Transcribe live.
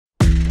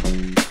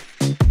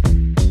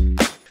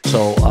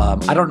So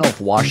I don't know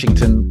if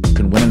Washington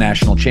can win a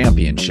national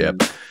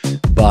championship,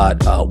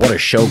 but what a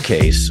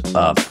showcase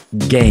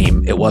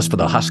game it was for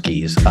the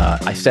Huskies.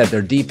 I said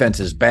their defense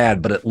is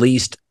bad, but at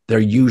least they're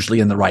usually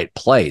in the right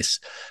place.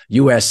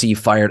 USC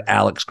fired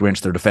Alex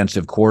Grinch, their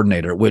defensive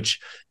coordinator, which,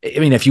 I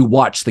mean, if you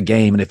watch the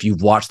game and if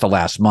you've watched the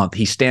last month,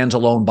 he stands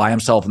alone by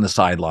himself in the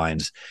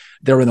sidelines.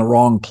 They're in the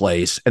wrong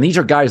place. And these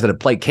are guys that have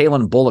played.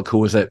 Kalen Bullock, who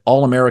was an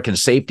All-American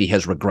safety,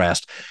 has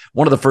regressed.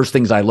 One of the first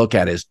things I look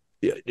at is,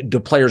 do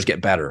players get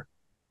better?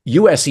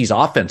 USC's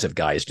offensive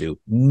guys do.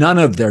 None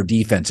of their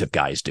defensive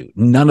guys do.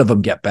 None of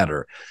them get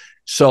better.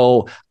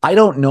 So I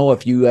don't know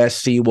if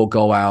USC will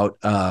go out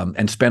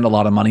and spend a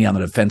lot of money on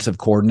the defensive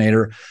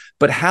coordinator,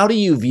 but how do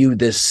you view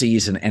this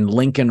season and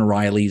Lincoln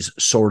Riley's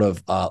sort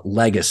of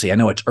legacy? I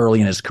know it's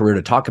early in his career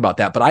to talk about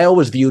that, but I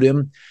always viewed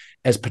him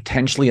as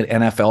potentially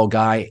an NFL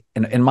guy.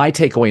 And my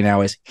takeaway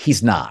now is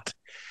he's not.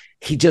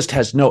 He just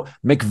has no.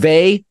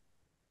 McVay,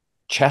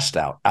 chest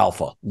out,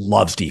 alpha,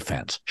 loves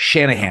defense.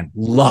 Shanahan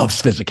loves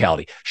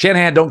physicality.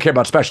 Shanahan don't care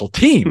about special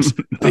teams.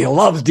 He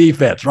loves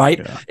defense, right?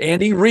 Yeah.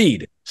 Andy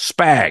Reid,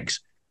 Spags.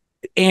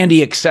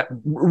 Andy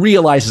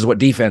realizes what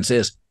defense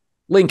is.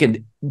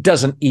 Lincoln he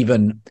doesn't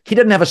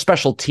have a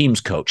special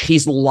teams coach.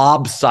 He's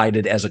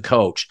lopsided as a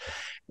coach.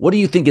 What do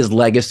you think his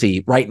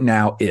legacy right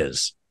now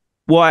is?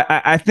 Well,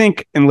 I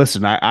think, and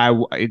listen,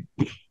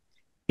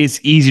 it's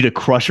easy to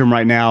crush him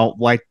right now.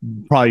 Like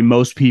probably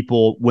most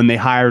people, when they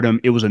hired him,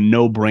 it was a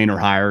no-brainer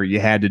hire. You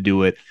had to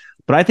do it.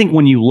 But I think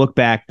when you look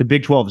back, the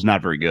Big 12 is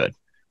not very good,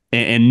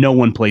 and no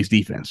one plays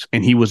defense,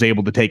 and he was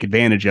able to take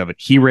advantage of it.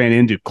 He ran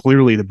into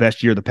clearly the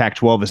best year the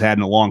Pac-12 has had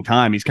in a long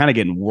time. He's kind of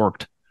getting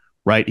worked,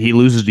 right? He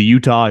loses to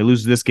Utah. He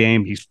loses this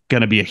game. He's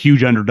going to be a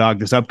huge underdog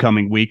this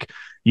upcoming week,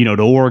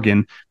 to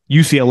Oregon.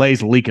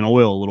 UCLA's leaking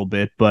oil a little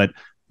bit, but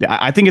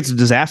I think it's a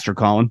disaster,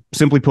 Colin.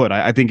 Simply put,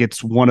 I think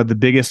it's one of the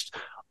biggest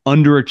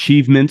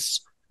underachievements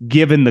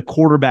given the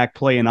quarterback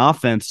play and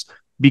offense,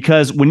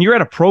 because when you're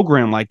at a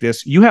program like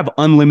this, you have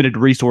unlimited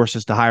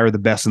resources to hire the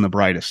best and the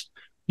brightest.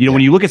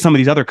 When you look at some of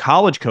these other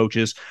college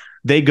coaches,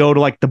 they go to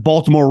like the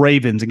Baltimore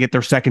Ravens and get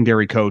their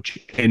secondary coach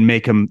and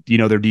make him,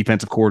 their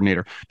defensive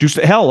coordinator.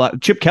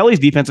 Chip Kelly's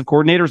defensive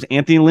coordinator is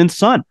Anthony Lynn's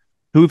son,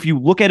 who, if you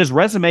look at his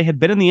resume, had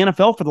been in the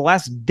NFL for the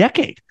last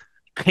decade,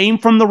 came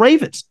from the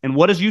Ravens. And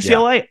what is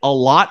UCLA? Yeah. A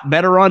lot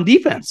better on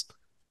defense.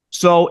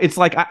 So it's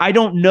like, I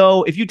don't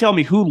know if you tell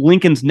me who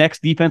Lincoln's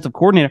next defensive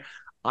coordinator,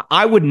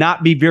 I would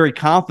not be very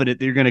confident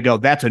that you're going to go,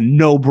 that's a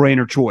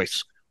no-brainer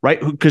choice, right?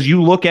 Because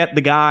you look at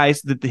the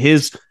guys that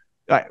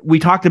we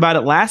talked about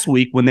it last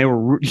week when they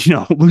were,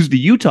 lose to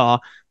Utah.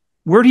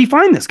 Where did he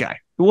find this guy?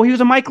 Well, he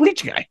was a Mike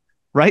Leach guy,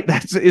 right?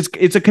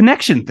 It's a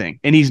connection thing.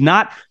 And he's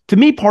not, to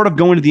me, part of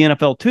going to the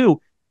NFL too.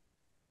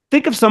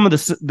 Think of some of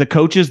the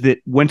coaches that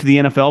went to the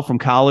NFL from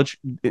college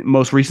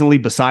most recently,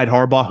 beside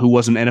Harbaugh, who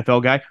was an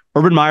NFL guy.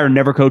 Urban Meyer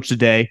never coached a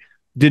day,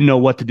 didn't know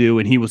what to do,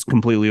 and he was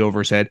completely over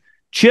his head.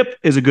 Chip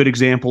is a good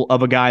example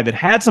of a guy that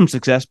had some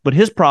success, but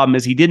his problem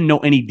is he didn't know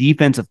any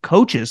defensive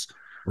coaches,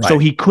 right. So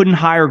he couldn't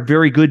hire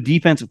very good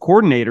defensive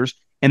coordinators,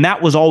 and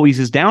that was always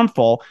his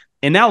downfall.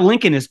 And now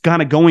Lincoln is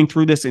kind of going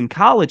through this in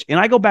college, and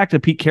I go back to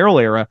the Pete Carroll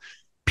era.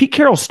 Pete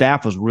Carroll's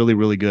staff was really,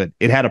 really good.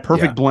 It had a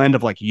perfect blend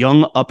of like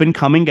young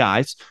up-and-coming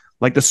guys,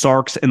 like the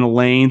Sarks and the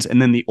Lanes,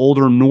 and then the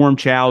older Norm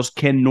Chow's,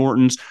 Ken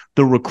Norton's,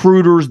 the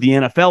recruiters, the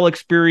NFL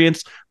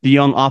experience, the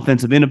young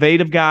offensive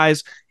innovative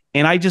guys.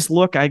 And I just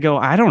look, I go,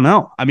 I don't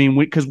know. I mean,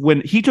 because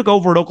when he took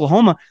over at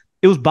Oklahoma,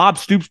 it was Bob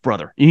Stoops'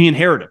 brother, and he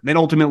inherited him. Then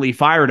ultimately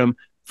fired him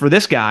for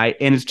this guy,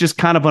 and it's just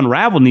kind of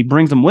unraveled, and he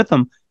brings him with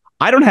him.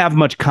 I don't have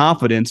much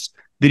confidence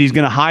that he's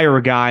going to hire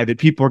a guy that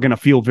people are going to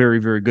feel very,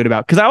 very good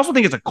about. Because I also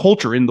think it's a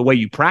culture in the way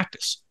you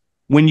practice.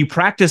 When you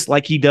practice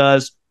like he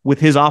does with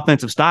his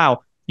offensive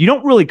style, you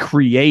don't really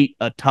create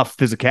a tough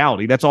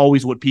physicality. That's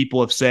always what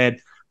people have said.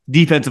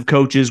 Defensive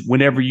coaches,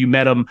 whenever you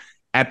met them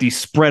at these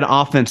spread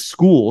offense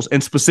schools,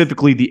 and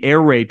specifically the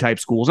air raid type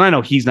schools, and I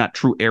know he's not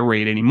true air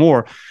raid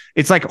anymore,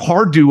 it's like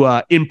hard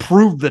to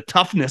improve the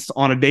toughness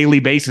on a daily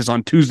basis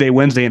on Tuesday,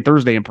 Wednesday, and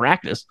Thursday in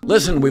practice.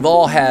 Listen, we've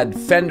all had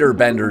fender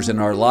benders in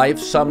our life.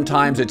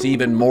 Sometimes it's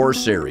even more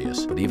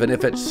serious. But even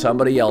if it's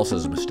somebody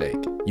else's mistake,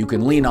 you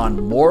can lean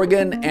on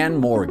Morgan &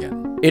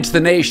 Morgan. It's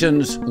the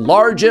nation's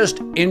largest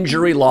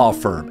injury law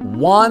firm.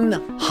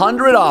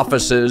 100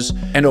 offices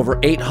and over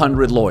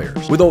 800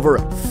 lawyers. With over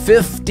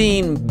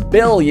 $15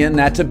 billion,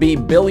 that's a B,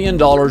 billion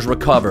dollars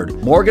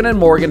recovered, Morgan &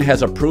 Morgan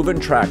has a proven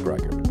track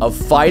record of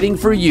fighting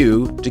for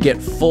you to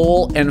get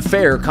full and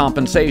fair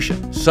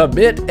compensation.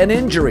 Submit an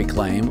injury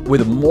claim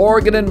with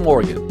Morgan &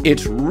 Morgan.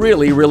 It's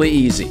really, really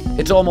easy.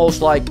 It's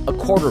almost like a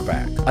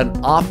quarterback, an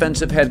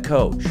offensive head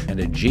coach, and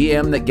a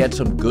GM that gets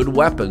them good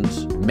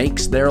weapons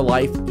makes their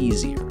life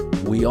easier.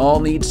 We all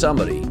need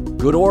somebody,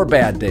 good or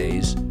bad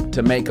days,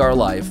 to make our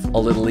life a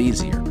little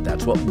easier.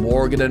 That's what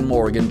Morgan &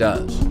 Morgan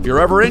does. If you're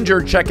ever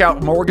injured, check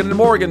out Morgan &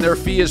 Morgan. Their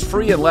fee is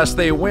free unless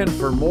they win.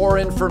 For more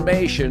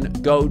information,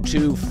 go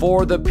to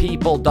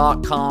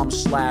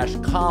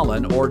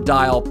forthepeople.com/Colin or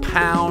dial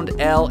pound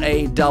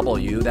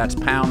LAW, that's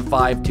pound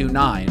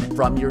 529,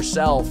 from your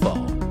cell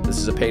phone. This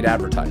is a paid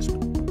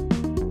advertisement.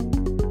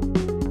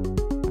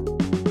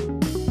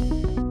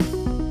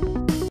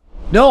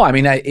 No, I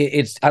mean, I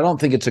don't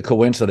think it's a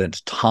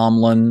coincidence.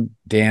 Tomlin,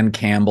 Dan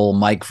Campbell,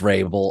 Mike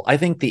Vrabel. I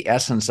think the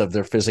essence of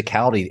their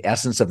physicality, the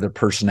essence of their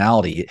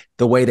personality,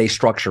 the way they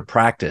structure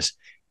practice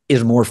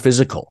is more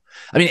physical.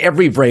 I mean,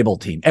 every Vrabel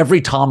team,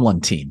 every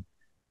Tomlin team,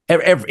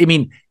 I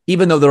mean,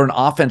 even though they're an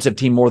offensive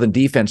team more than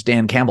defense,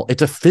 Dan Campbell,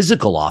 it's a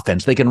physical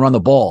offense. They can run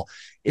the ball.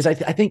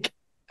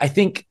 I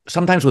think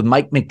sometimes with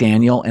Mike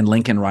McDaniel and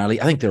Lincoln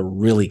Riley, I think they're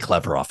really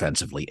clever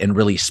offensively and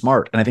really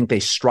smart. And I think they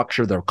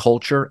structure their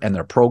culture and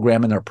their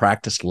program and their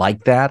practice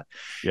like that.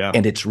 Yeah.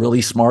 And it's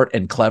really smart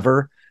and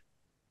clever.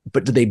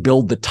 But do they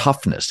build the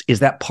toughness? Is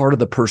that part of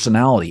the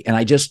personality? And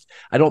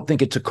I don't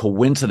think it's a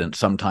coincidence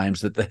sometimes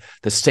that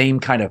the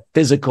same kind of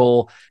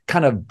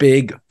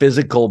big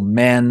physical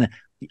men,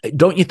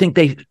 don't you think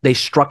they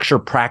structure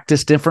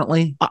practice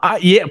differently?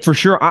 Yeah, for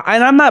sure.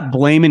 And I'm not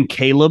blaming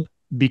Caleb,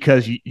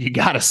 because you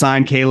got to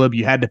sign Caleb.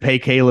 You had to pay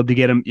Caleb to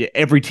get him.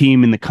 Every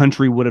team in the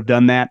country would have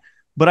done that.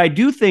 But I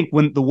do think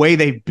when the way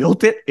they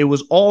built it, it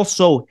was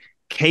also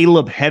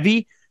Caleb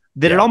heavy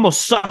that it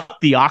almost sucked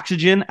the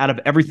oxygen out of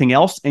everything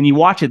else. And you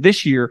watch it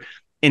this year,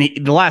 and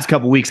the last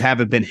couple of weeks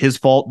haven't been his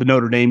fault. The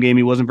Notre Dame game,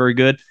 he wasn't very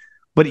good.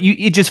 But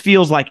it just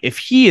feels like if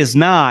he is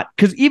not,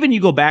 because even you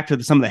go back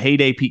to some of the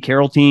heyday Pete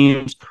Carroll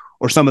teams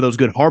or some of those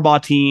good Harbaugh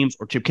teams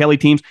or Chip Kelly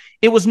teams,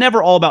 it was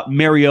never all about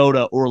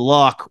Mariota or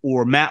Luck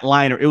or Matt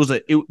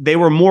Leinart. They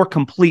were a more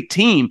complete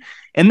team.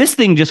 And this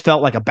thing just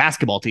felt like a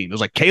basketball team. It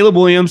was like Caleb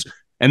Williams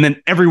and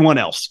then everyone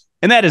else.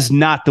 And that is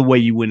not the way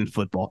you win in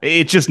football.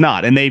 It's just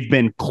not. And they've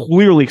been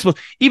clearly exposed.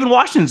 Even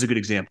Washington's a good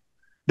example.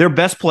 Their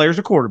best player's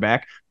a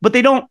quarterback, but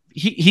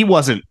he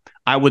wasn't,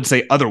 I would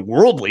say,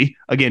 otherworldly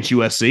against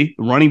USC.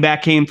 The running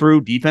back came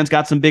through. Defense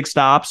got some big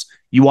stops.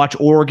 You watch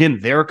Oregon,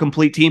 they're a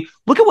complete team.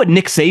 Look at what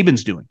Nick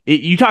Saban's doing.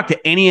 You talk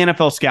to any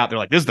NFL scout, they're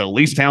like, this is the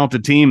least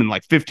talented team in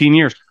like 15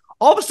 years.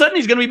 All of a sudden,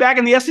 he's going to be back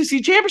in the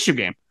SEC championship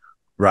game.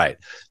 Right.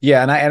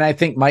 Yeah. And I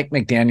think Mike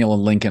McDaniel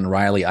and Lincoln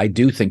Riley, I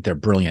do think they're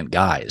brilliant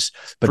guys,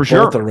 but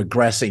both are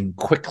regressing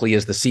quickly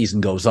as the season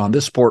goes on.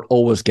 This sport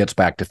always gets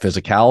back to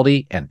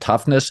physicality and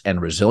toughness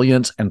and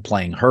resilience and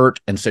playing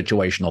hurt and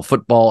situational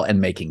football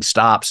and making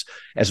stops.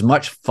 As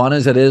much fun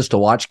as it is to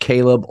watch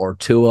Caleb or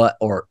Tua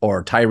or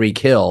Tyreek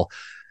Hill,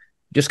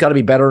 just got to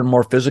be better and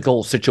more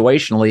physical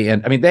situationally.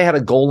 And I mean, they had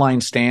a goal line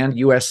stand.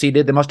 USC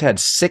did. They must have had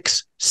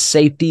 6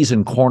 safeties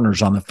and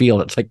corners on the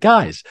field. It's like,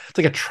 guys, it's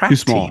like a track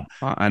team.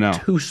 I know.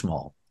 Too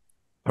small.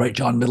 All right,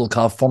 John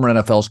Middlekauff, former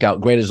NFL scout.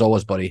 Great as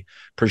always, buddy.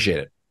 Appreciate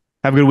it.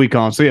 Have a good week,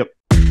 Colin. See you.